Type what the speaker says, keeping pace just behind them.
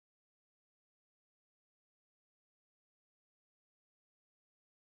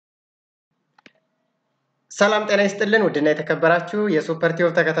ሰላም ጤና ይስጥልን ውድና የተከበራችሁ የሱፐር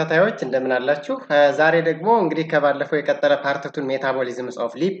ቲዩብ ተከታታዮች እንደምን አላችሁ? ዛሬ ደግሞ እንግዲህ ከባለፈው የቀጠለ ፓርት2 ሜታቦሊዝምስ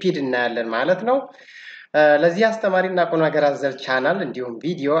ኦፍ ሊፒድ እናያለን ማለት ነው። ለዚህ አስተማሪና ቁም ነገር አዘል ቻናል እንዲሁም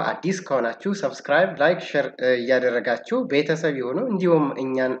ቪዲዮ አዲስ ከሆናችሁ ሰብስክራይብ፣ ላይክ፣ ሼር እያደረጋችሁ ቤተሰብ ይሁኑ እንዲሁም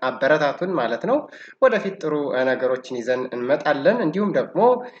እኛን አበረታቱን ማለት ነው። ወደፊት ጥሩ ነገሮችን ይዘን እንመጣለን። እንዲሁም ደግሞ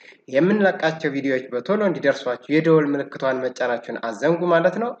የምንለቃቸው ቪዲዮዎች በቶሎ እንዲደርሷችሁ የደወል ምልክቷን መጫናችሁን አዘንጉ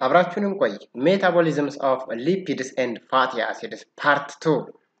ማለት ነው። አብራችሁን እንቆይ። ሜታቦሊዝምስ ኦፍ ሊፒድስ ኤንድ ፋቲ አሲድስ ፓርት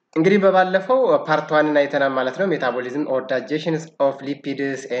 2 እንግዲህ በባለፈው ፓርት 1 አይተናል ማለት ነው። ሜታቦሊዝም ኦር ዳይጀሽንስ ኦፍ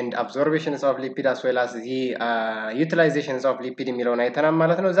ሊፒድስ ኤንድ አብዞርቤሽንስ ኦፍ ሊፒድ አስ ዌል አስ ዚ ዩቲላይዜሽንስ ኦፍ ሊፒድ የሚለውን አይተናል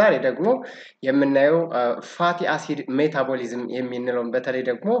ማለት ነው። ዛሬ ደግሞ የምናየው ፋቲ አሲድ ሜታቦሊዝም የሚንለው በተለይ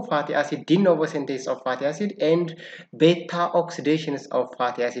ደግሞ ፋቲ አሲድ ዲኖቮ ሲንቴሲስ ኦፍ ፋቲ አሲድ ኤንድ ቤታ ኦክሲዴሽንስ ኦፍ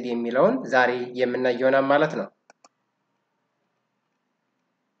ፋቲ አሲድ የሚለውን ዛሬ የምናየው ይሆናል ማለት ነው።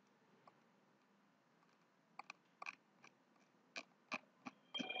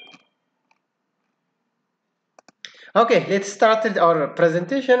 Okay, let's start our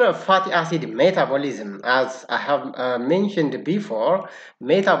presentation of fatty acid metabolism. As I have mentioned before,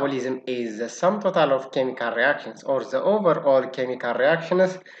 metabolism is the sum total of chemical reactions or the overall chemical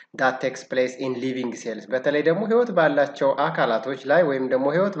reactions that takes place in living cells. በተለይ ደግሞ ህይወት ባላቸው አካላቶች ላይ ወይም ደግሞ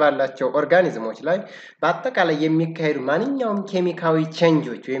ህይወት ባላቸው ኦርጋኒዝሞች ላይ በአጠቃላይ የሚካሄዱ ማንኛውም ኬሚካዊ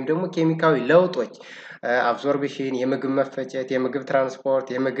ቼንጆች ወይም ደግሞ ኬሚካዊ ለውጦች አብዞርቤሽን፣ የምግብ መፈጨት፣ የምግብ ትራንስፖርት፣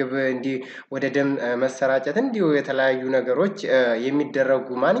 የምግብ እንዲ ወደ ደም መሰራጨት እንዲሁ የተለያዩ ነገሮች የሚደረጉ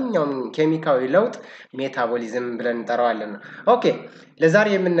ማንኛውም ኬሚካዊ ለውጥ ሜታቦሊዝም ብለን እንጠራዋለን። ኦኬ፣ ለዛሬ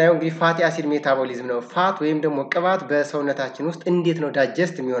የምናየው እንግዲህ ፋቲ አሲድ ሜታቦሊዝም ነው። ፋት ወይም ደግሞ ቅባት በሰውነታችን ውስጥ እንዴት ነው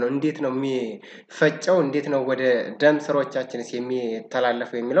ዳይጀስት የሚሆነው፣ እንዴት ነው የሚፈጨው፣ እንዴት ነው ወደ ደም ስሮቻችንስ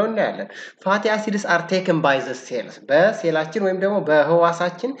የሚተላለፈው የሚለው እናያለን። ፋቲ አሲድስ አር ቴክን ባይ ዘ ሴልስ፣ በሴላችን ወይም ደግሞ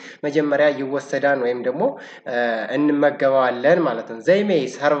በህዋሳችን መጀመሪያ ይወሰዳል ወይም ደግሞ እንመገባለን ማለት ነው። ዘይ ሜይ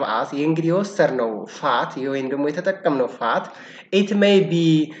ሰርቭ አስ፣ እንግዲህ የወሰድነው ፋት ወይም ደግሞ የተጠቀምነው ፋት it may be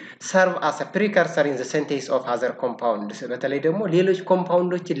serve as a precursor in the synthesis of other compounds፣ በተለይ ደግሞ ሌሎች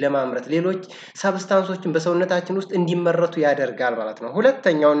ኮምፓውንዶችን ለማምረት ሌሎች ሰብስታንሶችን በሰውነታችን ውስጥ እንዲመረቱ ያደርጋል ማለት ነው።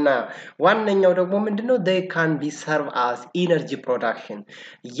 ሁለተኛውና ዋነኛው ደግሞ ምንድነው? they can be serve as energy production።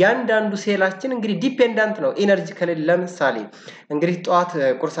 እያንዳንዱ ሴላችን እንግዲህ ዲፔንዳንት ነው ኤነርጂ ከሌለ። ለምሳሌ እንግዲህ ጠዋት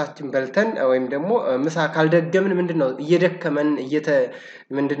ቁርሳችን በልተን ወይም ደግሞ ምሳ ካልደገምን ምንድነው እየደከመን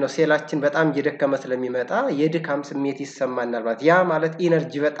ምንድነው ሴላችን በጣም እየደከመ ስለሚመጣ የድካም ስሜት ይሰማናል ማለት ያ ማለት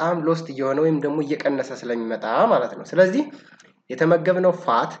ኢነርጂ በጣም ሎስት እየሆነ ወይም ደግሞ እየቀነሰ ስለሚመጣ ማለት ነው። ስለዚህ የተመገብነው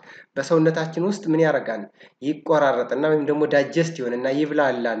ፋት በሰውነታችን ውስጥ ምን ያደርጋል? ይቆራረጥና ወይም ደግሞ ዳይጀስት ይሆንና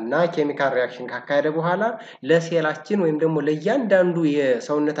ይብላላና ኬሚካል ሪአክሽን ካካሄደ በኋላ ለሴላችን ወይም ደግሞ ለእያንዳንዱ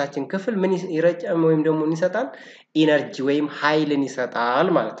የሰውነታችን ክፍል ምን ይረጨም ወይም ደግሞ ይሰጣል? ኢነርጂ ወይም ኃይልን ይሰጣል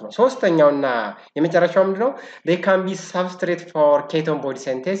ማለት ነው። ሶስተኛውና የመጨረሻው ምንድነው? they can be substrate for ketone body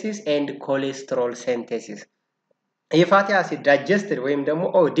synthesis and cholesterol synthesis። የፋቲ አሲድ ዳይጀስትድ ወይም ደግሞ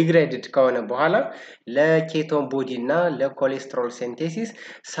ዲግሬድድ ከሆነ በኋላ ለኬቶን ቦዲ እና ለኮሌስትሮል ሲንቴሲስ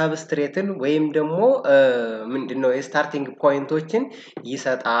ሰብስትሬትን ወይም ደግሞ ምንድነው የስታርቲንግ ፖይንቶችን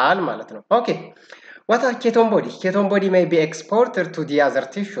ይሰጣል ማለት ነው። ኦኬ፣ what are ketone body? Ketone body may be exported to the other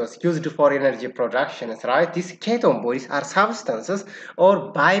tissues used for energy production, right? These ketone bodies are substances or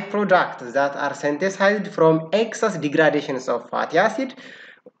byproducts that are synthesized from excess degradations of fatty acid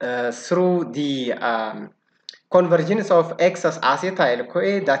through the convergence of excess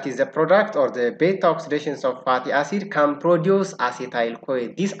acetyl-CoA, that is the product, or the beta oxidations of fatty acid can produce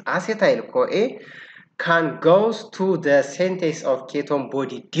acetyl-CoA. This acetyl-CoA can go to the synthesis of ketone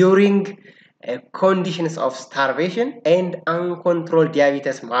body during conditions of starvation and uncontrolled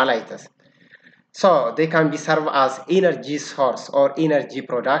diabetes mellitus. So they can be served as energy source or energy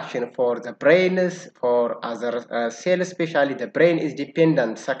production for the brain, for other cells, especially the brain is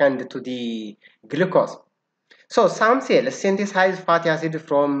dependent second to the glucose. So some cells synthesize fatty acid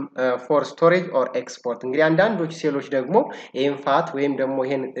from for storage or export። እንግዲህ አንዳንዶች ሴሎች ደግሞ ይሄን ፋት ወይም ደግሞ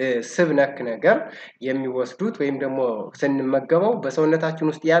ይሄን ስብ ነክ ነገር የሚወስዱት ወይም ደግሞ ስንመገበው በሰውነታችን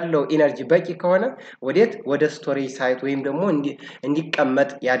ውስጥ ያለው ኢነርጂ በቂ ከሆነ ወዴት ወደ ስቶሬጅ ሳይት ወይም ደግሞ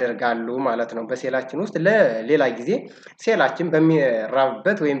እንዲቀመጥ ያደርጋሉ ማለት ነው በሴላችን ውስጥ። ለሌላ ጊዜ ሴላችን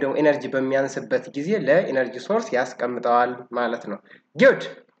በሚራብበት ወይም ደግሞ ኢነርጂ በሚያንስበት ጊዜ ለኢነርጂ ሶርስ ያስቀምጠዋል ማለት ነው። ጉድ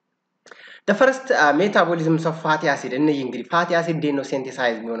The first metabolism of fatty acid እንግዲህ ፋቲ አሲድ እንዴት ነው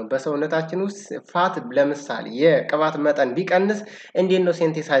ሴንቴሳይዝ የሚሆነው በሰውነታችን ውስጥ? ፋት ለምሳሌ የቅባት መጠን ቢቀንስ እንዴት ነው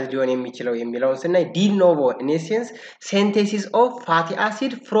ሴንቴሳይዝ ሊሆን የሚችለው የሚለውን ስናይ ዲ ኖቮ in essence synthesis of fatty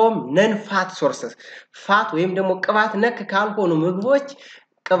acid from non fat sources። ፋት ወይም ደግሞ ቅባት ነክ ካልሆኑ ምግቦች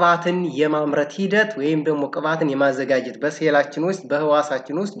ቅባትን የማምረት ሂደት ወይም ደግሞ ቅባትን የማዘጋጀት በሴላችን ውስጥ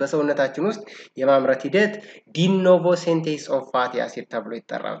በህዋሳችን ውስጥ በሰውነታችን ውስጥ የማምረት ሂደት ዲ ኖቮ ሲንቴሲስ ኦፍ ፋቲ አሲድ ተብሎ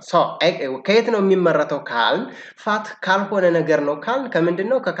ይጠራል። ከየት ነው የሚመረተው ካልን ፋት ካልሆነ ነገር ነው ካልን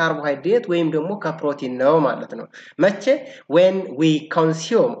ከምንድነው ከካርቦሃይድሬት ወይም ደግሞ ከፕሮቲን ነው ማለት ነው። መቼ when we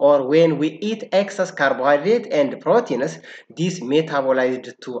consume or when we eat excess carbohydrate and proteins, this metabolized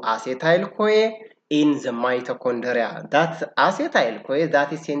to acetyl-CoA in the mitochondria. That acetyl-CoA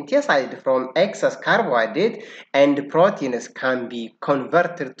that is synthesized from excess carbohydrate and proteins can be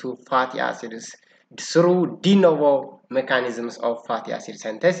converted to fatty acids through de novo mechanisms of fatty acid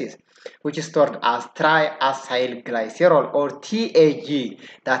synthesis, which is stored as triacylglycerol or TAG,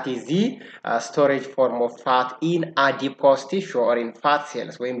 that is the storage form of fat in adipose tissue or in fat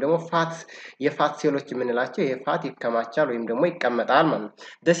cells. ወይም ደግሞ የፋት ሴሎች የምንላቸው የፋት ይከማቻል ወይም ደግሞ ይቀመጣል ማለት ነው።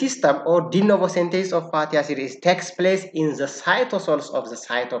 The system or de novo synthesis of fatty acids takes place in the cytosols of the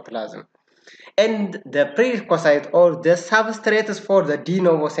cytoplasm. And the prerequisite or the substrates for the de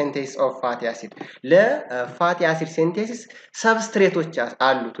novo synthesis of fatty acid ለፋቲ አሲድ ሲንቴሲስ ሰብስትሬቶች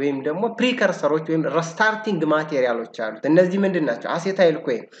አሉት ወይም ደግሞ ፕሪከርሰሮች ወይም ሪስታርቲንግ ማቴሪያሎች አሉት። እነዚህ ምንድናቸው?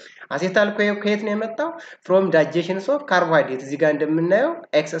 አሴታይል-ኮኤ ከየት ነው የመጣው? from digestion of carbohydrate። እዚህ ጋር እንደምናየው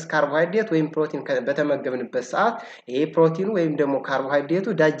ኤክሰስ ካርቦሃይድሬት ወይም ፕሮቲን በተመገብንበት ሰዓት ይሄ ፕሮቲኑ ወይም ደግሞ ካርቦሃይድሬቱ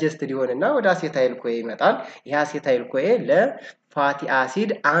ዳይጀስትድ ይሆንና ወደ አሴታይል-ኮኤ ይመጣል። ይሄ አሴታይል-ኮኤ ለፋቲ አሲድ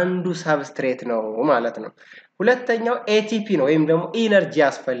አንዱ ሰብስትሬት ነው ማለት ነው። ሁለተኛው ኤቲፒ ነው ወይም ደግሞ ኢነርጂ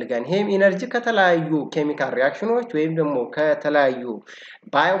ያስፈልጋል። ይሄም ኢነርጂ ከተለያዩ ኬሚካል ሪአክሽኖች ወይም ደግሞ ከተለያዩ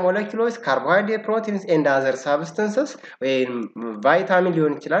ባዮሞለኪውሎች ካርቦሃይድሬት ፕሮቲንስ ኤንድ አዘር ሳብስታንስስ ወይም ቫይታሚን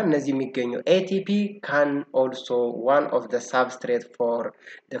ሊሆን ይችላል እነዚህ የሚገኘው ኤቲፒ can also one of the substrate for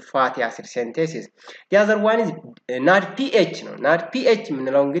the fatty acid synthesis. The other one is NADPH ነው። NADPH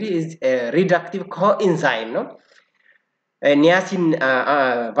የምንለው እንግዲህ is a reductive coenzyme ነው። ኒያሲን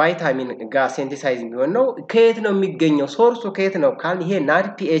ቫይታሚን ጋር ሲንቴሳይዝ የሚሆን ነው። ከየት ነው የሚገኘው? ሶርሱ ከየት ነው ካልን ይሄ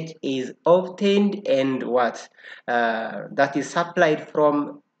NADPH is obtained and what that is supplied from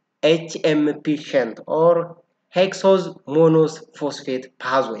HMP shunt or hexose monos phosphate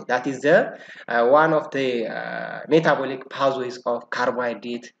pathway. That is the one of the metabolic pathways of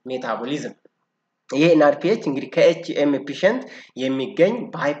carbohydrate metabolism. ይሄ NADPH እንግዲህ ከኤችኤምፒ ሸንት የሚገኝ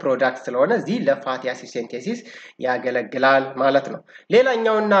ባይ ፕሮዳክት ስለሆነ እዚህ ለፋቲ አሲድ ሲንቴሲስ ያገለግላል ማለት ነው።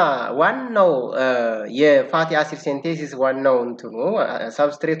 ሌላኛውና ዋናው የፋቲ አሲድ ሲንቴሲስ ዋናው እንትኑ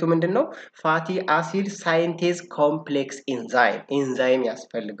ሰብስትሬቱ ምንድነው? ፋቲ አሲድ ሳይንቴዝ ኮምፕሌክስ ኢንዛይም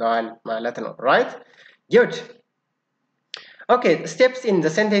ያስፈልጋል ማለት ነው። ራይት ጉድ Okay, steps in the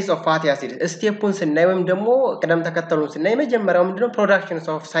synthesis of fatty acids. ስቴፑን ስናይ ወይም ደግሞ ቅደም ተከተሉን ስናይ መጀመሪያው ምንድነው? ፕሮዳክሽንስ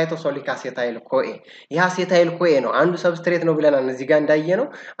ኦፍ ሳይቶሶሊክ አሴታይል-ኮኤ። ይሄ አሴታይል-ኮኤ ነው አንዱ ሰብስትሬት ነው ብለናል። እዚህ ጋር እንዳየነው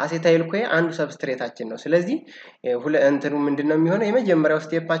አሴታይል-ኮኤ አንዱ ሰብስትሬታችን ነው። ስለዚህ እንትኑ ምንድነው የሚሆነው? የመጀመሪያው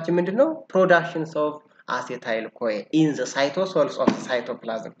ስቴፓችን ምንድነው? ፕሮዳክሽንስ ኦፍ acetyl-CoA in the cytosols of the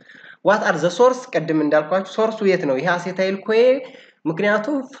cytoplasm. What are the source? ቅድም እንዳልኳችሁ ሶርሱ የት ነው? ይሄ acetyl-CoA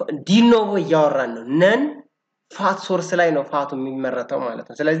ምክንያቱም ዲኖቮ እያወራን ነው ነን ፋት ሶርስ ላይ ነው ፋቱ የሚመረተው ማለት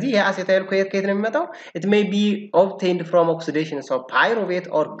ነው። ስለዚህ የአሴታይል-ኮኤ ከየት ነው የሚመጣው? it may be obtained from oxidations of pyruvate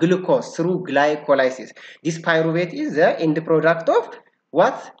or glucose through glycolysis. This pyruvate is the end product of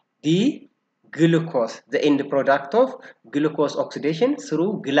what? The glucose, the end product of glucose oxidation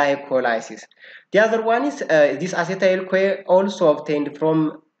through glycolysis. The other one is this acetyl-CoA also obtained from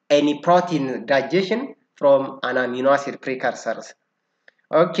any protein digestion from an amino acid precursors.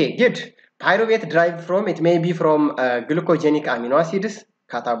 Okay, good. Pyruvate derived from, it may be from glucogenic amino acids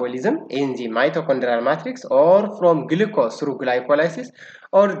catabolism in the mitochondrial matrix or from glucose through glycolysis,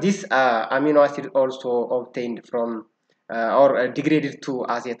 or this amino acid also obtained from or degraded to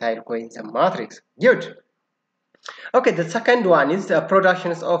acetyl-CoA in the matrix. Good. Okay, the second one is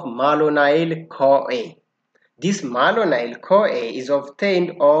productions of malonyl-CoA. This malonyl-CoA is obtained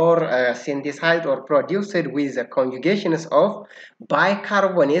or synthesized or produced with the conjugations of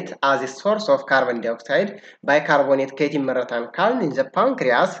bicarbonate as a source of carbon dioxide. Bicarbonate in the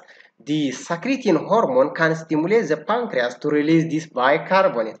pancreas. The secretin hormone can stimulate the pancreas to release this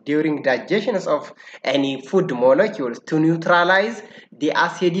bicarbonate during digestion of any food molecules to neutralize the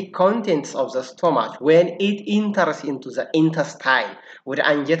acidic contents of the stomach when it enters into the intestine. ወደ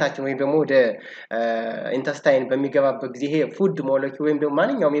አንጀታችን ወይም ደግሞ ወደ ኢንተስታይን በሚገባበት ጊዜ ይሄ ፉድ ሞለኪውል ወይም ደግሞ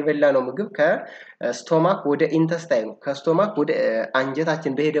ማንኛውም የበላነው ምግብ ስቶማክ ወደ ኢንተስታይን ከስቶማክ ወደ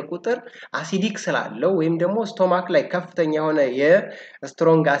አንጀታችን በሄደ ቁጥር አሲዲክ ስላለው ወይም ደግሞ ስቶማክ ላይ ከፍተኛ የሆነ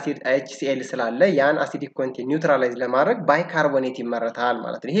የስትሮንግ አሲድ HCl ስላለ ያን አሲዲክ ኮንቴንት ኒውትራላይዝ ለማድረግ ባይካርቦኔት ይመረታል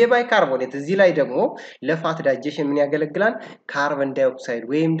ማለት ነው። ይሄ ባይካርቦኔት እዚህ ላይ ደግሞ ለፋት ዳይጀሽን ምን ያገለግላል? ካርበን ዳይኦክሳይድ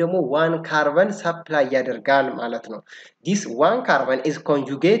ወይም ደግሞ ዋን ካርበን ሰፕላይ ያደርጋል ማለት ነው። this one carbon is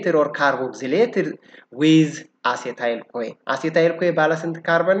conjugated or carboxylated with አሴታይል ኮኤ አሴታይል ኮኤ ባለ ስንት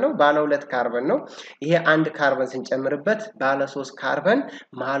ካርበን ነው? ባለ 2 ካርበን ነው። ይሄ አንድ ካርበን ስንጨምርበት ባለ 3 ካርበን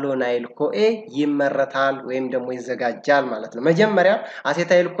ማሎናይል ኮኤ ይመረታል ወይም ደግሞ ይዘጋጃል ማለት ነው። መጀመሪያ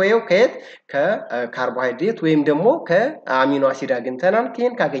አሴታይል ኮኤው ከየት? ከካርቦሃይድሬት ወይም ደግሞ ከአሚኖ አሲድ አግኝተናል።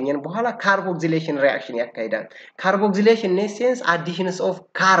 ይሄን ካገኘን በኋላ ካርቦክሲሌሽን ሪአክሽን ያካሂዳል። ካርቦክሲሌሽን in essence additions of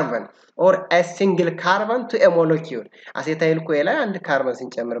carbon or a single carbon to a molecule አሴታይል ኮኤ ላይ አንድ ካርበን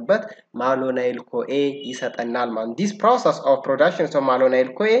ስንጨምርበት ማሎናይል ኮኤ ይሰጠናል ማለት። this process of production of malonyl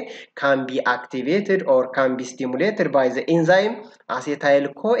CoA can be activated or can be stimulated by the enzyme acetyl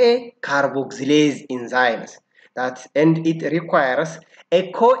CoA carboxylase enzymes and it requires a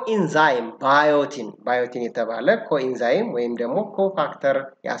coenzyme biotin የተባለ coenzyme ወይም ደግሞ cofactor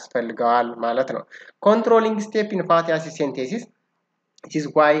ያስፈልገዋል ማለት ነው። controlling step in fatty acid synthesis. It is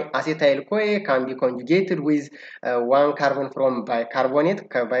why acetyl CoA can be conjugated with one carbon from bicarbonate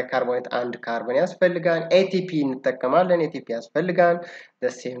bicarbonate and carbon ያስፈልጋል። ATP እንጠቀማለን ATP ያስፈልጋል።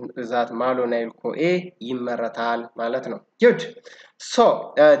 the same that malonyl CoA ይመረታል ማለት ነው። good. So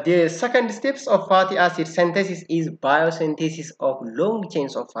the second steps of fatty acid synthesis is biosynthesis of long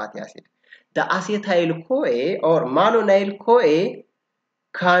chains of fatty acid. The acetyl CoA or malonyl CoA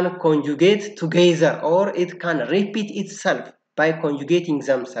can conjugate together or it can repeat itself by conjugating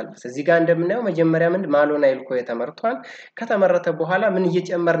themselves. እዚህ ጋር እንደምናየው መጀመሪያ ምን ማሎናይል ኮኤ ተመርቷል። ከተመረተ በኋላ ምን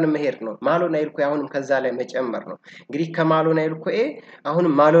እየጨመርን መሄድ ነው? ማሎናይል ኮኤ አሁንም ከዛ ላይ መጨመር ነው። እንግዲህ ከማሎናይል ኮኤ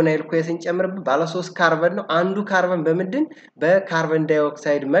አሁንም ማሎናይል ኮኤ ስንጨምርበት ባለ 3 ካርበን ነው። አንዱ ካርበን በምንድን በካርበን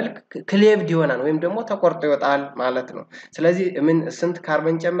ዳይኦክሳይድ መልክ ክሌቭድ ይሆናል ወይም ደግሞ ተቆርጦ ይወጣል ማለት ነው። ስለዚህ ምን ስንት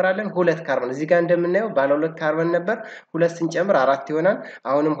ካርበን እንጨምራለን? 2 ካርበን። እዚህ ጋር እንደምናየው ባለ 2 ካርበን ነበር። 2 ስንጨምር 4 ይሆናል።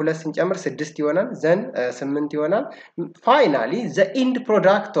 አሁንም 2 ስንጨምር 6 ይሆናል። ዘን 8 ይሆናል። finally the end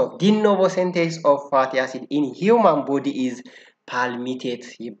product of de novo synthesis of fatty acid in human body is palmitate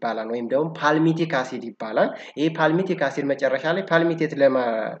ይባላል ወይም ደግሞ palmitic acid ይባላል። ይሄ palmitic acid መጨረሻ ላይ palmitate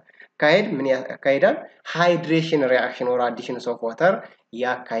ለማካሄድ ምን ያካሂዳል? hydration reaction or additions of water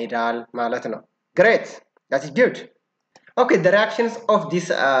ያካሂዳል ማለት ነው። great, that is good. Okay, the reactions of this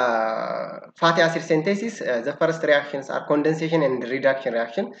fatty acid synthesis, the first reactions are condensation and reduction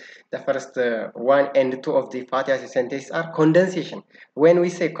reaction. The first 1 and 2 of the fatty acid synthesis are condensation. When we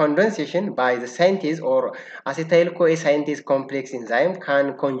say condensation, by the synthase or acetyl CoA synthase complex enzyme can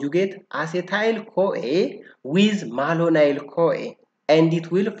conjugate acetyl CoA with malonyl CoA and it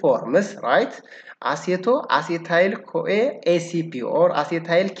will form, right, acetyl CoA ACP or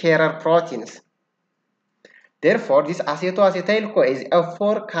acetyl carrier proteins. Therefore, this acetyl CoA is a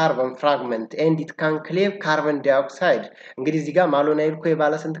 4 carbon fragment and it can cleave carbon dioxide. እንግዲህ እዚህ ጋር ማሎናይል ኮኤ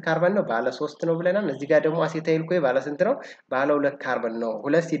ባለ ስንት ካርበን ነው? ባለ 3 ነው ብለናል። እዚህ ጋር ደግሞ አሴታይል ኮኤ ባለ ስንት ነው? ባለ 2 ካርበን ነው።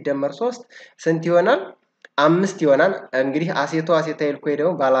 2 ሲደመር 3 ስንት ይሆናል? 5 ይሆናል። እንግዲህ አሴታይል ኮኤ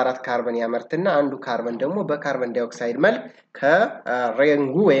ደግሞ ባለ 4 ካርበን ያመርትና አንዱ ካርበን ደግሞ በካርበን ዳይኦክሳይድ መልክ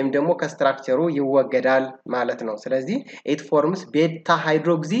ከሬንጉ ወይም ደግሞ ከስትራክቸሩ ይወገዳል ማለት ነው። ስለዚህ it forms beta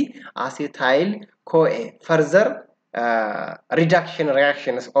hydroxy acetyl CoA. Further reduction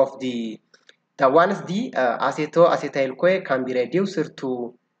reactions of the ones the acetyl CoA can be reduced to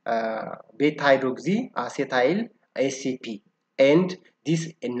beta hydroxy acetyl ACP and this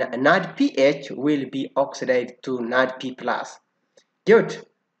NADPH will be oxidized to NADP+. Good.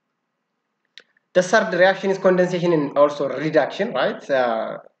 The third reaction is condensation and also reduction, right?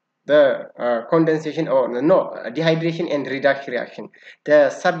 The condensation or no dehydration and reduction reaction. The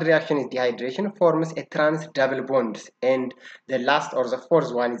third reaction is dehydration, forms a trans double bonds, and the last or the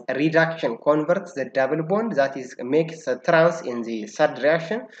fourth one is a reduction, converts the double bond that is makes a trans in the third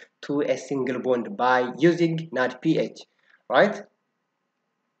reaction to a single bond by using NADPH, right?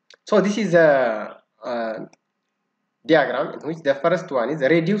 So this is a diagram in which the first one is a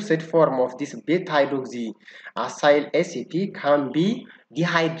reduced form of this beta hydroxy acyl ACP can be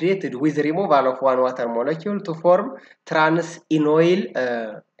dehydrated with removal of one water molecule to form trans-enoyl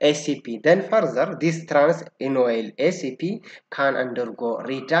ACP. Then further, this trans-enoyl ACP can undergo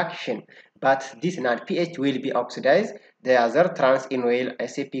reduction, but this NADPH will be oxidized. The other trans-enoyl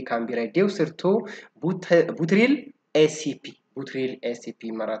ACP can be reduced to butyryl ACP. Butyryl ACP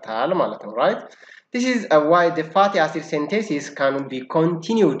maratal ማለት ነው, right? This is why the fatty acid synthesis can be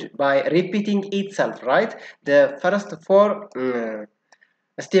continued by repeating itself, right? The first 4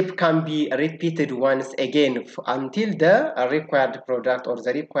 step can be repeated once again until the required product or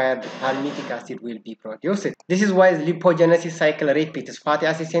the required palmitic acid will be produced. This is why lipogenesis cycle repeats. Fatty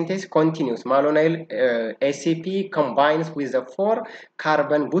acid synthesis continues. Malonyl ACP combines with the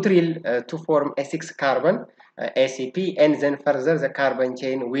 4-carbon butyryl to form a 6-carbon ACP, and then further the carbon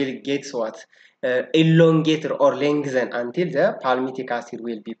chain will get what? Elongated or lengthened until the palmitic acid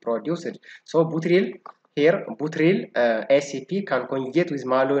will be produced. So butyryl here, butyryl ACP can conjugate with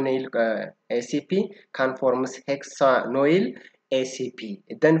malonyl ACP, can form hexanoyl ACP.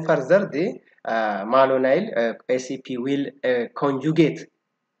 Then further the malonyl ACP will conjugate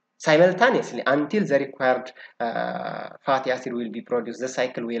simultaneously until the required fatty acid will be produced. The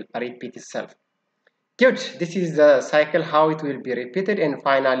cycle will repeat itself. Good. This is the cycle how it will be repeated, and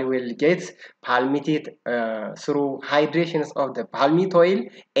finally we'll get palmitate through hydrations of the palmitoyl oil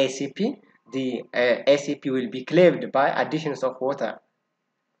ACP. The ACP will be cleaved by additions of water.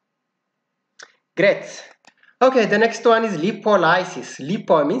 Great. Okay, the next one is lipolysis.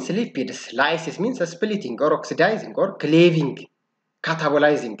 Lipo means lipids. Lysis means splitting or oxidizing or cleaving,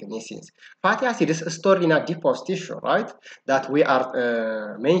 catabolizing in essence. Fatty acid is stored in adipose tissue, right? That we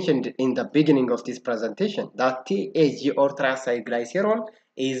are mentioned in the beginning of this presentation. That THG or triacylglycerol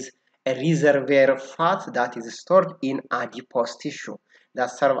is a reservoir fat that is stored in adipose tissue that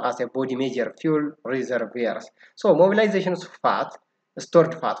serve as a body major fuel reservoirs. So mobilization of fat,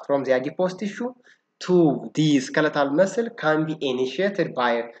 stored fat from the adipose tissue to the skeletal muscle can be initiated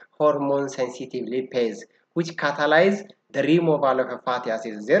by hormone-sensitive lipids, which catalyze the removal of a fatty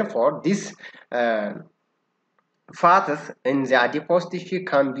acids. Therefore, this fats in the adipose tissue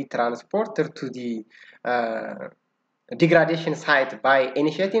can be transported to the degradation site by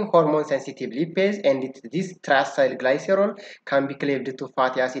initiating hormone-sensitive lipids, and this triacylglycerol can be cleaved to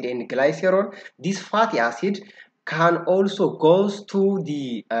fatty acid and glycerol. This fatty acid can also goes to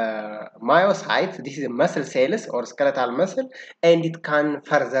the myocyte. This is muscle cells or skeletal muscle, and it can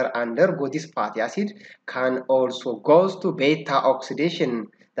further undergo this fatty acid can also goes to beta oxidation,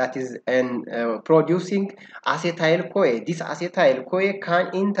 that is producing acetyl-CoA. This acetyl-CoA can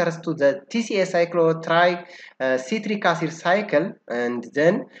enter to the TCA cyclotri citric acid cycle, and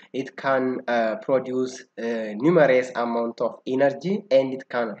then it can produce numerous amount of energy, and it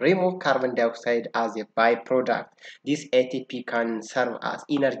can remove carbon dioxide as a byproduct. This ATP can serve as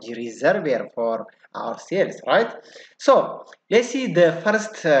energy reservoir for our cells, right? So let's see the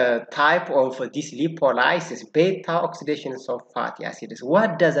first type of this lipolysis, beta oxidations of fatty acids.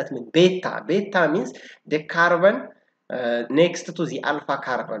 What does that mean? Beta means the carbon next to the alpha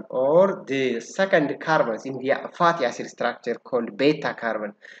carbon, or the second carbons in the fatty acid structure called beta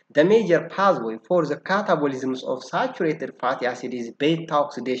carbon. The major pathway for the catabolisms of saturated fatty acid is beta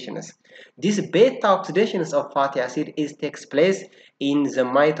oxidations. This beta oxidations of fatty acid takes place in the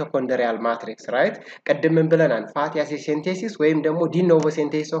mitochondrial matrix, right? ቀደም ብለናል ፋቲ አሲድ ሲንቴሲስ ወይም ደግሞ ዲኖቮ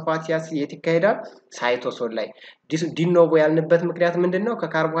ሲንቴሲስ ኦፍ ፋቲ አሲድ የት ይካሄዳል? ሳይቶሶል ላይ። ዲኖቮ ያልንበት ምክንያት ምንድነው?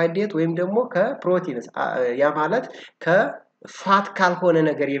 ከካርቦሃይድሬት ወይም ደግሞ ከፕሮቲንስ ያ ማለት ከፋት ካልሆነ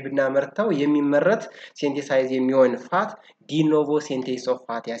ነገር የምናመርተው የሚመረት ሲንቴሳይዝ የሚሆን ፋት ዲኖቮ ሲንቴሲስ ኦፍ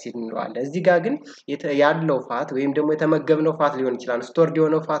ፋቲ አሲድ እንለዋለን። እዚህ ጋር ግን ያለው ፋት ወይም ደግሞ የተመገብነው ፋት ሊሆን ይችላል፣ ስቶርድ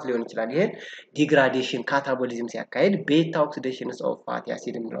የሆነው ፋት ሊሆን ይችላል። ይሄን ዲግራዴሽን ካታቦሊዝም ሲያካሄድ ቤታ ኦክሲዴሽንስ ኦፍ ፋቲ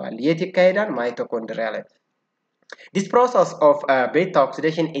አሲድ እንለዋለን። የት ይካሄዳል? ማይቶኮንድሪያ ላይ። This process of beta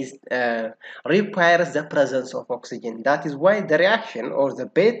oxidation requires the presence of oxygen. That is why the reaction or the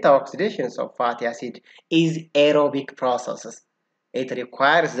beta oxidations of fatty acid is aerobic processes. It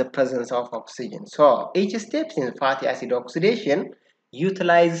requires the presence of oxygen. So each step in fatty acid oxidation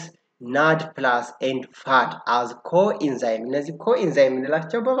utilize NAD plus and FAD as coenzyme. እነዚህ coenzyme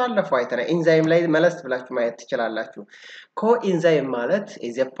እንላቸው በባለፈው አይተናል። enzyme ላይ መለስ ብላችሁ ማየት ትችላላችሁ። coenzyme ማለት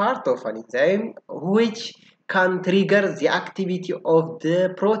is a part of an enzyme which can trigger the activity of the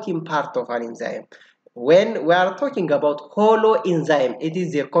protein part of an enzyme. When we are talking about holoenzyme, it is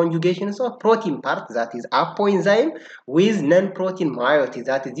the conjugations of protein part, that is apoenzyme, with non-protein moiety,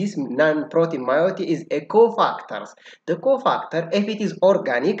 that is this non-protein moiety is a cofactor. The cofactor, if it is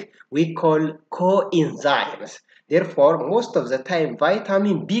organic, we call coenzymes. Therefore, most of the time,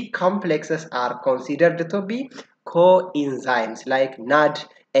 vitamin B complexes are considered to be coenzymes, like NAD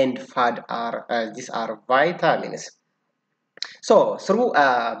and FAD are these are vitamins. So through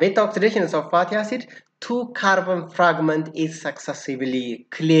beta oxidations of fatty acid, 2 carbon fragment is successively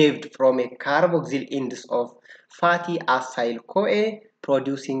cleaved from a carboxyl index of fatty acyl-CoA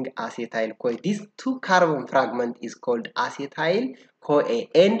producing acetyl-CoA. This 2 carbon fragment is called acetyl-CoA,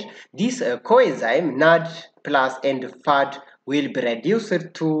 and this coenzyme NAD plus and FAD will be reduced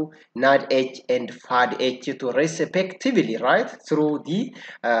to NADH and FADH2 respectively, right? Through the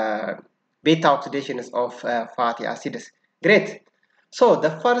beta oxidations of fatty acids. Great. So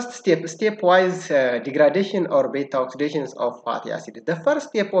the first step, stepwise degradation or beta oxidations of fatty acids. The first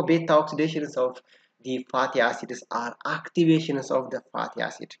step of beta oxidations of the fatty acids are activations of the fatty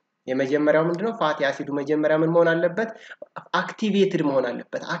acid. የመጀመሪያው ምንድነው? ፋቲ አሲዱ መጀመሪያ ምን መሆን አለበት? አክቲቬትድ መሆን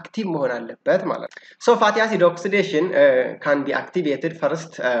አለበት፣ አክቲቭ መሆን አለበት ማለት ነው። So fatty acid oxidation can be activated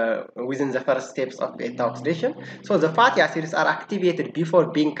first within the first steps of beta oxidation. So the fatty acids are activated before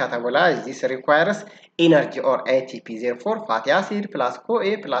being catabolized. This requires energy or ATP. Therefore, fatty acid plus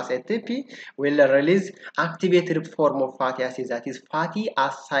CoA plus ATP will release activated form of fatty acid, that is fatty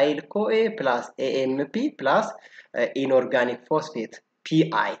acyl CoA plus AMP plus inorganic phosphate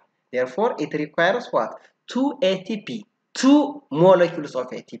PI. Therefore, it requires what? 2 ATP, 2 molecules of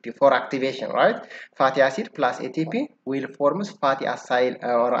ATP for activation, right? Fatty acid plus ATP will form fatty acyl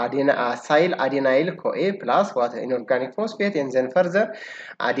or acyl adenyl CoA plus what? Inorganic phosphate, and then further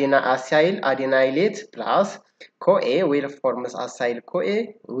acyl adenylate plus CoA will form acyl CoA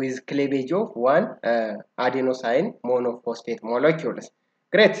with cleavage of 1 adenosine monophosphate molecules.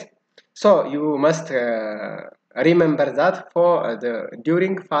 Great. So you must remember that for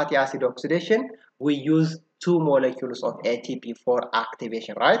during fatty acid oxidation we use 2 molecules of ATP for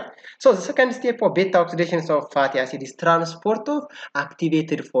activation, right? So the second step of beta oxidation of fatty acid is transport of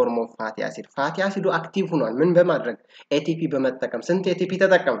activated form of fatty acid. Fatty acid active ሆኗል ምን በማድረግ? ATP በመጠቀም። ስንት ATP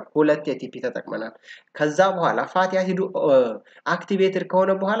ተጠቀም? 2 ATP ተጠቅመናል። ከዛ በኋላ fatty acid activated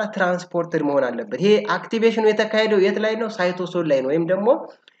ከሆነ በኋላ ትራንስፖርትድ መሆን አለበት። ይሄ አክቲቬሽኑ የተካሄደው የት ላይ ነው? ሳይቶሶል ላይ ነው ወይም ደግሞ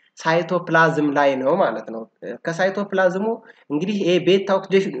ሳይቶፕላዝም ላይ ነው ማለት ነው። ከሳይቶፕላዝሙ እንግዲህ ይሄ ቤታ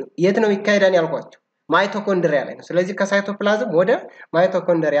ኦክሲዴሽን የት ነው ይካሄዳል ያልኳችሁ? ማይቶኮንድሪያ ላይ ነው። ስለዚህ ከሳይቶፕላዝም ወደ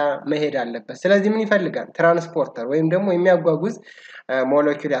ማይቶኮንድሪያ መሄድ አለበት። ስለዚህ ምን ይፈልጋል? ትራንስፖርተር ወይም ደግሞ የሚያጓጉዝ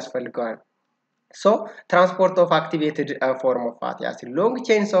ሞለኪውል ያስፈልገዋል። So, transport of activated form of fatty acid. Long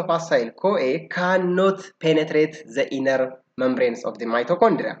chains of acyl CoA cannot penetrate the inner membranes of the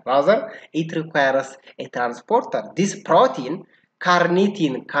mitochondria. Rather, it requires a transporter. This protein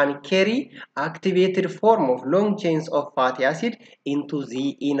carnitine can carry activated form of long chains of fatty acid into the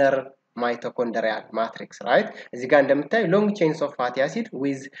inner mitochondrial matrix, right? As you can see, long chains of fatty acid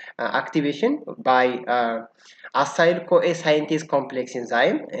with activation by acyl CoA synthetase complex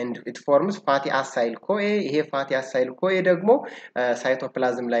enzyme, and it forms fatty acyl CoA. Here fatty acyl CoA ደግሞ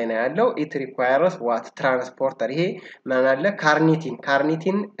cytoplasm ላይ ነው ያለው. It requires what? Transporter. ይሄ ምን አለ?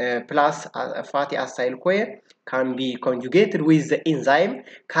 carnitine plus fatty acyl CoA can be conjugated with the enzyme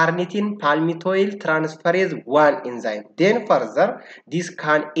carnitine palmitoyl transferase 1 enzyme. Then further, this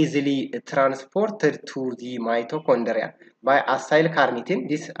can easily transported to the mitochondria by acyl carnitine.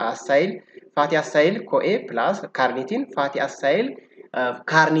 This fatty acyl CoA plus carnitine fatty acyl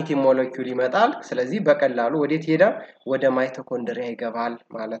carnitine molecule ይመጣል። ስለዚህ በቀላሉ ወዴት ይሄዳል? ወደ ማይቶኮንድሪያ ይገባል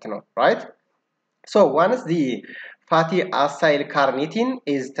ማለት ነው። right? So once the fatty acyl carnitine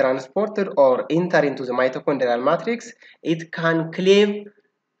is transported or enter into the mitochondrial matrix, it can cleave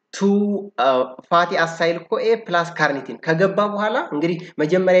to fatty acyl CoA plus carnitine. ከገባ በኋላ እንግዲህ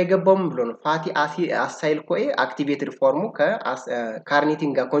መጀመሪያ የገባውም ብሎ ነው fatty acyl CoA activated form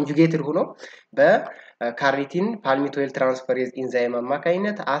ከካርኒቲን ጋር conjugated ሆኖ በካርኒቲን palmitoyl transferase enzyme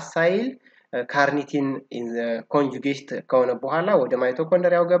አማካኝነት acyl ካርኒቲን ኮንጁጌት ከሆነ በኋላ ወደ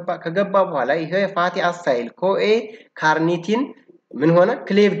ማይቶኮንድሪያው ከገባ በኋላ ይሄ ፋቲ አሳይል ኮኤ ካርኒቲን ምን ሆነ?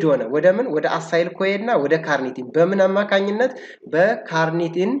 ክሌቭድ ሆነ። ወደ ምን? ወደ አሳይል ኮኤ እና ወደ ካርኒቲን በምን አማካኝነት?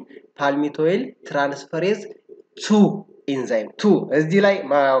 በካርኒቲን ፓልሚቶይል ትራንስፈሬዝ 2 ኢንዛይም 2 እዚህ ላይ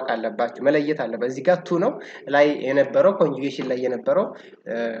ማወቅ አለባችሁ፣ መለየት አለበት። እዚህ ጋር 2 ነው ላይ የነበረው ኮንጁጌሽን ላይ የነበረው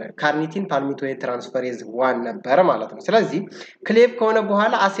ካርኒቲን ፓልሚቶይል ትራንስፈሬዝ 1 ነበር ማለት ነው። ስለዚህ ክሌቭ ከሆነ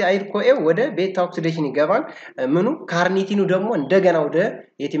በኋላ አሲአይል ኮኤ ወደ ቤታ ኦክሲዴሽን ይገባል። ምኑ? ካርኒቲኑ ደግሞ እንደገና ወደ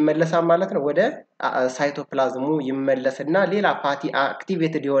የት ይመለሳል ማለት ነው? ወደ ሳይቶፕላዝሙ ይመለስና ሌላ ፋቲ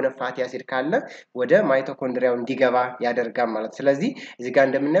አክቲቬትድ የሆነ ፋቲ አሲድ ካለ ወደ ማይቶኮንድሪያው እንዲገባ ያደርጋል ማለት። ስለዚህ እዚህ ጋር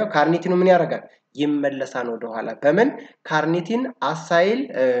እንደምናየው ካርኒቲኑ ምን ያደርጋል? ይመለሳል ወደ ኋላ። በምን? ካርኒቲን አሳይል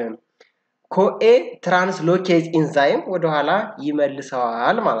ኮኤ ትራንስሎኬዝ ኢንዛይም ወደ ኋላ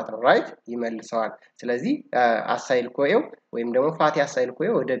ይመልሰዋል ማለት ነው። ራይት? ይመልሰዋል። ስለዚህ አሳይል ኮኤው ወይም ደግሞ ፋቲ አሳይል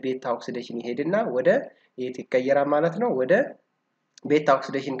ኮኤው ወደ ቤታ ኦክሲዴሽን ይሄድና ወደ የት ይቀየራል ማለት ነው? ወደ ቤታ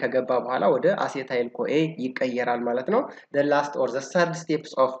ኦክሲዴሽን ከገባ በኋላ ወደ አሴታይል ኮኤ ይቀየራል ማለት ነው። the last or the third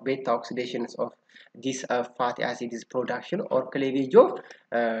steps of beta oxidation of this fatty acid is production or cleavage of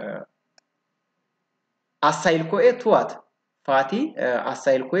acyl CoA to what? Fatty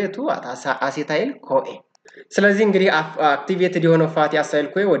acyl CoA to what? Acetyl CoA. ስለዚህ እንግዲህ አክቲቬትድ የሆነው ፋቲ አሳይል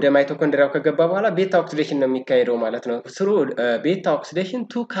ኮይ ወደ ማይቶኮንድሪያው ከገባ በኋላ ቤታ ኦክሲዴሽን ነው የሚካሄደው ማለት ነው። ስሩ ቤታ ኦክሲዴሽን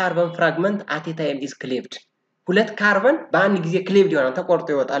 2 ካርበን ፍራግመንት አት ኤ ታይም ኢዝ ክሌቭድ። ሁለት ካርበን በአንድ ጊዜ ክሌቭድ ይሆናል፣ ተቆርጦ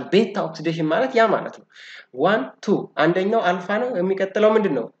ይወጣል። ቤታ ኦክሲዴሽን ማለት ያ ማለት ነው። 1 2 አንደኛው አልፋ ነው፣ የሚቀጥለው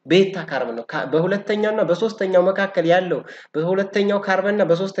ምንድነው? ቤታ ካርበን ነው። በሁለተኛውና በሶስተኛው መካከል ያለው በሁለተኛው ካርበንና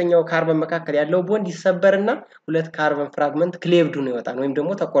በሶስተኛው ካርበን መካከል ያለው ቦንድ ይሰበርና ሁለት ካርበን ፍራግመንት ክሌቭድ ነው ይወጣል ወይም ደግሞ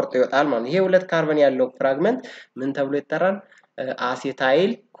ተቆርጦ ይወጣል ማለት ነው። ይሄ ሁለት ካርበን ያለው ፍራግመንት ምን ተብሎ ይጠራል?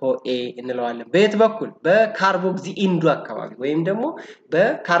 አሴታይል ኮኤ እንለዋለን። በየት በኩል? በካርቦክሲ ኢንዱ አካባቢ ወይም ደግሞ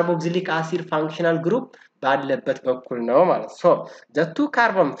በካርቦክሲሊክ አሲድ ፋንክሽናል ግሩፕ ባለበት በኩል ነው ማለት ነው። the two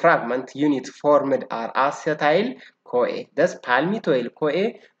carbon fragment units formed are acetyl CoA. thus palmitoyl CoA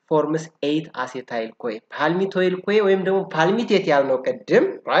forms 8 acetyl CoA. palmitoyl CoA ወይም ደግሞ palmitate ያልነው ቀደም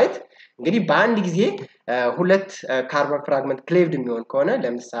right እንግዲህ በአንድ ጊዜ ሁለት ካርቦን ፍራግመንት ክሌቭድ የሚሆን ከሆነ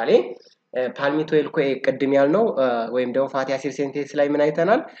ለምሳሌ palmitoyl CoA ቀደም ያልነው ወይም ደግሞ ፋቲ አሲድ ሲንቴሲስ ላይ ምን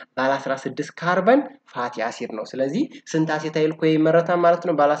አይተናል? ባለ 16 ካርበን ፋቲ አሲድ ነው። ስለዚህ ስንት አሴታይል CoA ይመረታል ማለት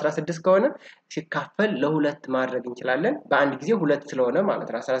ነው? ባለ 16 ከሆነ ሲካፈል ለሁለት ማድረግ እንችላለን። በአንድ ጊዜ ሁለት ስለሆነ ማለት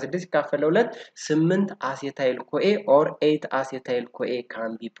ነው። 16 ሲካፈል ለሁለት 8 አሴታይል CoA or 8 acetyl CoA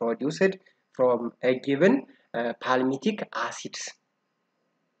can be produced from a given palmitic acids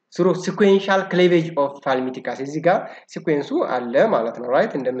through sequential cleavage of palmitic acid። እዚህ ጋር ሲኩዌንሱ አለ ማለት ነው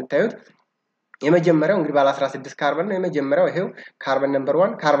ራይት። እንደምታዩት የመጀመሪያው እንግዲህ ባለ 16 ካርበን ነው። የመጀመሪያው ይሄው ካርበን ነምበር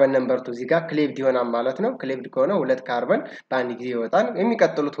 1 ካርበን ነምበር 2 እዚህ ጋር ክሌቭድ ይሆናል ማለት ነው። ክሌቭድ ከሆነ ሁለት ካርበን በአንድ ጊዜ ይወጣል።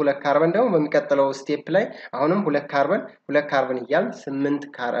 የሚቀጥሉት ሁለት ካርበን ደግሞ በሚቀጥለው ስቴፕ ላይ አሁንም ሁለት ካርበን እያል 8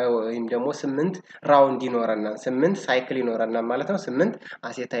 ወይም ደግሞ 8 ራውንድ ይኖረናል፣ 8 ሳይክል ይኖረናል ማለት ነው። 8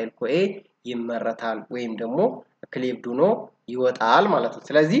 አሴታይል CoA ይመረታል ወይም ደግሞ ክሌቭድ ሆኖ ይወጣል ማለት ነው።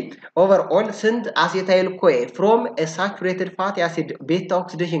 ስለዚህ ኦቨርኦል ስንት አሴታይል CoA from a saturated fatty acid beta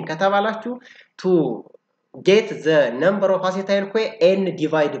oxidation ከተባላችሁ to get the number of acetyl CoA n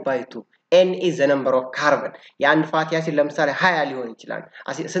divided by 2. n is the number of carbon. የአንድ ፋቲ አሲድ ለምሳሌ 20 ሊሆን ይችላል።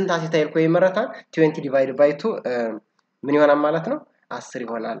 ስንት አሴታይል CoA ይመረታል? 20 divided by 2 ምን ይሆናል ማለት ነው? 10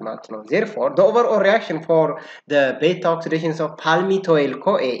 ይሆናል ማለት ነው። therefore the overall reaction for the beta oxidations of palmitoyl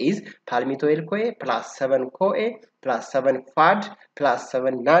CoA is palmitoyl CoA plus 7 CoA plus 7 FAD plus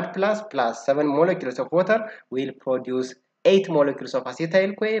 7 NAD plus 7 molecules of water will produce 8 molecules of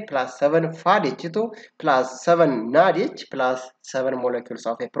acetyl CoA plus 7 FADH2 plus 7 NADH plus 7 molecules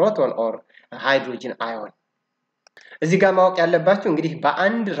of a proton or hydrogen ion. እዚህ ጋር ማወቅ ያለባችሁ እንግዲህ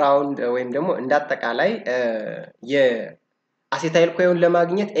በአንድ ራውንድ ወይም ደግሞ እንዳጠቃላይ አሴታይል CoAን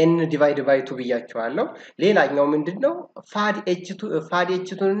ለማግኘት n ዲቫይድ ባይ 2 ብያችኋለሁ። ሌላኛው ምንድነው?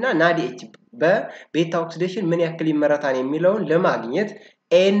 FADH2 እና NADH በቤታ ኦክሲዴሽን ምን ያክል ይመረታል የሚለውን ለማግኘት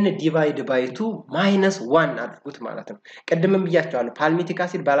n ዲቫይድ ባይ 2 ማይነስ 1 አድርጉት ማለት ነው። ቀድመም ብያችኋለሁ ፓልሚቲክ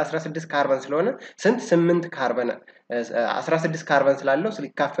አሲድ ባለ 16 ካርበን ስለሆነ ስንት 8 ካርበን 16 ካርበን ስላለው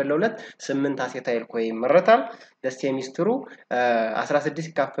ሲካፈል ለሁለት 8 አሴታይል CoA ይመረታል። ደስቴሚስትሩ 16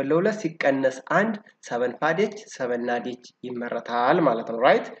 ሲካፈል ለሁለት ሲቀነስ 1 7 FADH 7 NADH ይመረታል ማለት ነው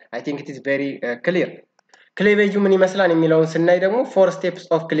ራይት። አይ ቲንክ ኢት ኢዝ ቬሪ ክሊር። ክሌቬጁ ምን ይመስላል የሚለውን ስናይ ደግሞ 4 steps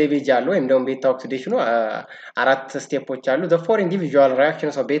of cleavage አሉ ወይም ደግሞ ቤታ ኦክሲዴሽኑ አራት ስቴፖች አሉ። the four individual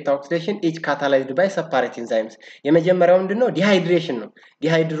reactions of beta oxidation each catalyzed by separate enzymes። የመጀመሪያው ምንድነው? ዲሃይድሬሽን ነው።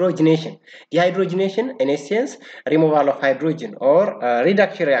 ዲሃይድሮጂኔሽን in essence removal of hydrogen or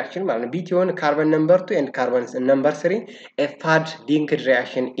reduction reaction ማለት ነው። ቢቲዮን carbon number 2 and carbon number 3 a FAD linked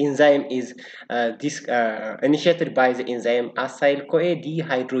reaction enzyme is initiated by the enzyme acyl CoA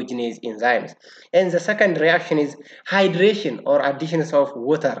dehydrogenase enzymes. And the second reaction is hydration or addition of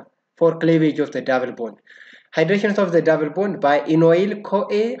water for cleavage of the double bond. Hydration of the double bond by enoyl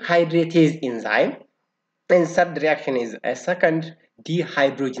CoA hydratase enzyme. And third reaction is a second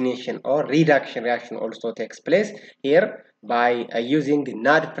dehydrogenation or reduction reaction also takes place here by using the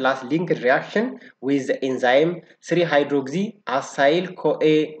NAD plus linked reaction with the enzyme 3-hydroxy acyl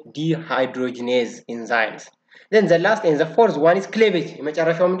CoA dehydrogenase enzymes. Then the last and the fourth one is cleavage.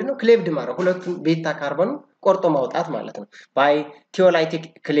 የመጨረሻው ምንድነው? ክሌቭድ ማለት ሁለቱም ቤታ ካርበኑ ቆርጦ ማውጣት ማለት ነው። by theolytic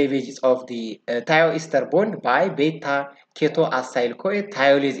cleavage of the thioester bond by beta keto acyl CoA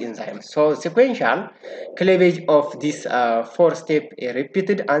thiolase enzyme. So sequential cleavage of this four step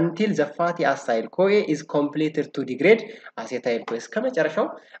repeated until the fatty acyl CoA is completed to degrade acetyl CoA. እስከመጨረሻው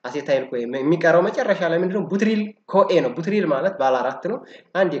acetyl CoA የሚቀረው መጨረሻ ላይ ምንድነው? ቡትሪል CoA ነው። ቡትሪል ማለት ባለ 4 ነው።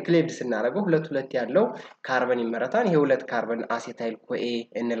 አንድ ክሌቭድ ስናደርገው ሁለት ያለው ካርበን ይመረታል። ይሄ ሁለት ካርበን acetyl CoA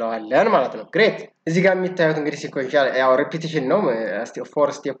እንለዋለን ማለት ነው። ግሬት። እዚህ ጋር የሚታዩት እንግዲህ ሲኮንሻል ያው ሪፒቲሽን ነው። ፎር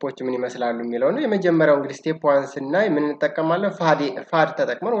ስቴፖች ምን ይመስላሉ የሚለው ነው። የመጀመሪያው እንግዲህ ስቴፕ 1 ስናይ ምን እንጠቀማለን ፋድ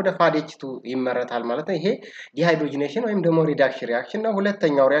ተጠቅመን ወደ ፋድ H2 ይመረታል ማለት ነው። ይሄ ዲሃይድሮጂኔሽን ወይም ደግሞ ሪዳክሽን ሪአክሽን ነው።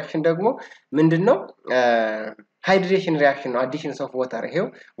 ሁለተኛው ሪአክሽን ደግሞ ምንድነው? ሃይድሬሽን ሪአክሽን ነው። አዲሽንስ ኦፍ ዋተር ይሄው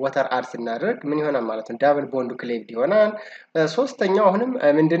ዋተር አድ ስናደርግ ምን ይሆናል ማለት ነው? ዳብል ቦንድ ክሌቭድ ይሆናል። ሶስተኛው አሁንም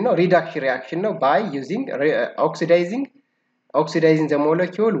ምንድነው? ሪዳክሽን ሪአክሽን ነው። ባይ ዩዚንግ oxidizing the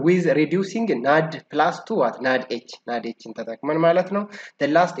molecule with reducing NAD plus 2 what NAD H ተጠቅመን ማለት ነው። The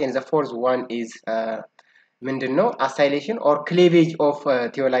last and the fourth one is ምንድነው? acylation or cleavage of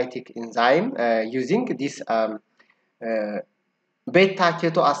theolytic enzyme using this beta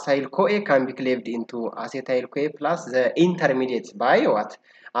keto acyl CoA can be cleaved into acetyl CoA plus the intermediates by what?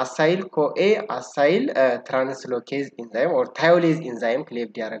 Acyl CoA acyl translocase enzyme or thiolase enzyme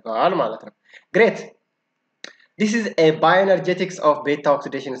cleaved ያደርገዋል ማለት ነው። Great. This is a bioenergetics of beta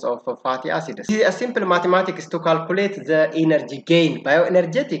oxidations of fatty acids. This is a simple mathematics to calculate the energy gain.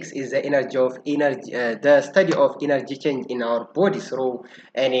 Bioenergetics is the study of energy change in our body through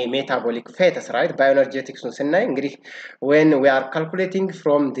any metabolic fetus, right? Bioenergetics when we are calculating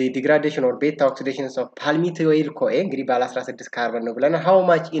from the degradation or beta oxidations of palmitoyl CoA, carbon, how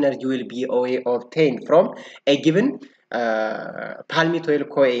much energy will be obtained from a given palmitoyl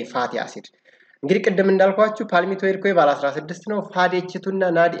CoA fatty acid. እንግዲህ ቅድም እንዳልኳችሁ palmitoyl CoA ባለ 16 ነው። ፋድ H2 እና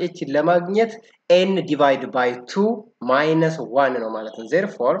ናድ H ለማግኘት n divide by 2 minus 1 ነው ማለት ነው።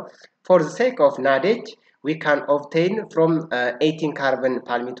 Therefore, for the sake of NAD H, we can obtain from 18 carbon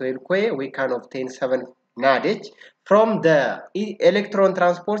palmitoyl CoA, we can obtain 7 NAD H. From the electron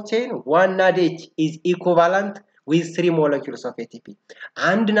transport chain, 1 NAD H is equivalent with 3 molecules of ATP.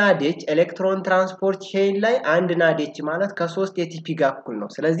 አንድ NAD H ኤሌክትሮን ትራንስፖርት ቼን ላይ አንድ NAD H ማለት ከ3 ATP ጋር እኩል ነው።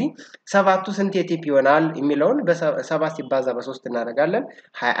 ስለዚህ ሰባቱ ስንት ATP ይሆናል የሚለውን በ7 ሲባዛ በ3 እናደርጋለን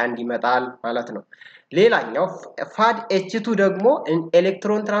 21 ይመጣል ማለት ነው። ሌላኛው ፋድ H2 ደግሞ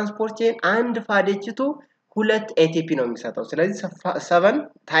ኤሌክትሮን ትራንስፖርት ቼን አንድ ፋድ H2 ሁለት ATP ነው የሚሰጠው። ስለዚህ 7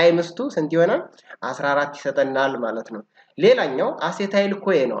 times 2 ስንት ይሆናል? 14 ይሰጠናል ማለት ነው። ሌላኛው አሴታይል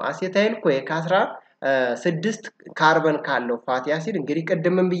CoA ነው። አሴታይል CoA ከ16 ካርበን ካለው ፋቲ አሲድ እንግዲህ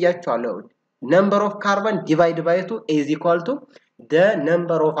ቅድምም ብያችኋለሁ number of carbon divided by 2 is equal to the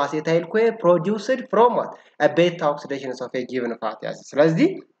number of acetyl CoA produced from what? A beta oxidation of a given fatty acid. ስለዚህ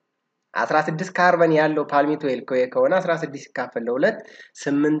 16 ካርበን ያለው palmitoyl CoA ከሆነ 16 ሲካፈል ለ2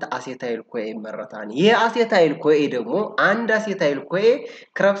 8 አሴታይል CoA ይመረታል። ይሄ አሴታይል CoA ደግሞ አንድ አሴታይል CoA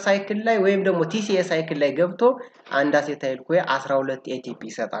ክረብ ሳይክል ላይ ወይም ደግሞ TCA ሳይክል ላይ ገብቶ አንድ አሴታይል CoA 12 ATP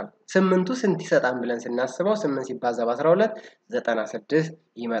ይሰጣል። 8ቱ ስንት ይሰጣል ብለን ስናስበው 8 ሲባዛ በ12 96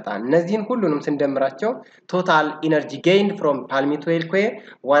 ይመጣል። እነዚህን ሁሉንም ስንደምራቸው ቶታል ኢነርጂ gained from palmitoyl CoA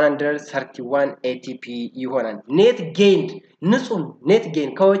 131 ATP ይሆናል። ኔት gained ንጹህ ኔት ጌን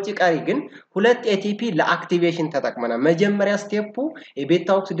ከወጪ ቀሪ ግን 2 ATP ለአክቲቬሽን ተጠቅመናል። መጀመሪያ ስቴፑ የቤታ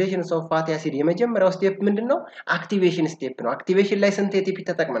ኦክሲዴሽን ኦፍ ፋቲ አሲድ የመጀመሪያው ስቴፕ ምንድነው? አክቲቬሽን ስቴፕ ነው። አክቲቬሽን ላይ ስንት ATP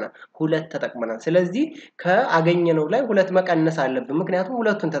ተጠቅመናል? 2 ተጠቅመናል። ስለዚህ ከአገኘነው ላይ 2 መቀነስ አለብን ምክንያቱም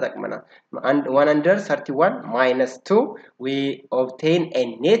ሁለቱን ተጠቅመናል። 131 minus 2 we obtain a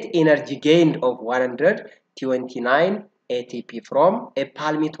net energy gained of 129 ATP from a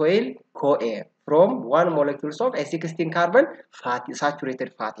palmitoyl CoA from 1 molecules of a 16 carbon saturated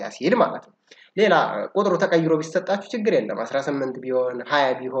fatty acid ማለት ነው። ሌላ ቁጥሩ ተቀይሮ ቢሰጣችሁ ችግር የለም 18 ቢሆን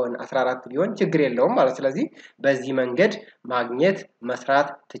 20 ቢሆን 14 ቢሆን ችግር የለውም ማለት ስለዚህ በዚህ መንገድ ማግኘት መስራት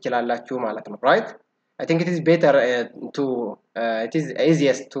ትችላላችሁ ማለት ነው right I think it is better it is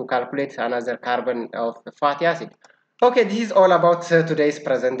easiest to calculate another carbon of fatty acid. Okay, this is all about today's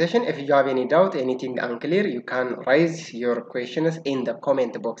presentation. If you have any doubt, anything unclear, you can raise your questions in the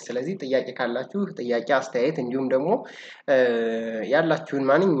comment box. ስለዚህ ጥያቄ ካላችሁ ጥያቄ አስተያየት እንዲሁም ደግሞ ያላችሁን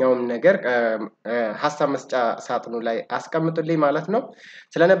ማንኛውም ነገር ሐሳብ መስጫ ሳጥኑ ላይ አስቀምጡልኝ ማለት ነው።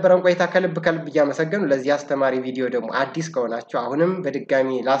 ስለነበረን ቆይታ ከልብ እያመሰገኑ ለዚህ አስተማሪ ቪዲዮ ደግሞ አዲስ ከሆናችሁ አሁንም በድጋሚ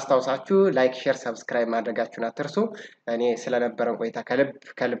ላስታውሳችሁ ላይክ ሼር ሰብስክራይብ ማድረጋችሁን አትርሱ። እኔ ስለነበረን ቆይታ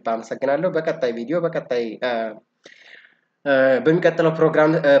ከልብ አመሰግናለሁ። በቀጣይ ቪዲዮ በሚቀጥለው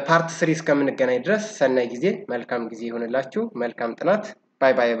ፕሮግራም ፓርት 3 እስከምንገናኝ ድረስ ሰናይ ጊዜ መልካም ጊዜ ይሁንላችሁ። መልካም ጥናት።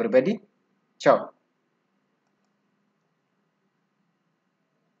 ባይ ባይ ኤቨሪባዲ ቻው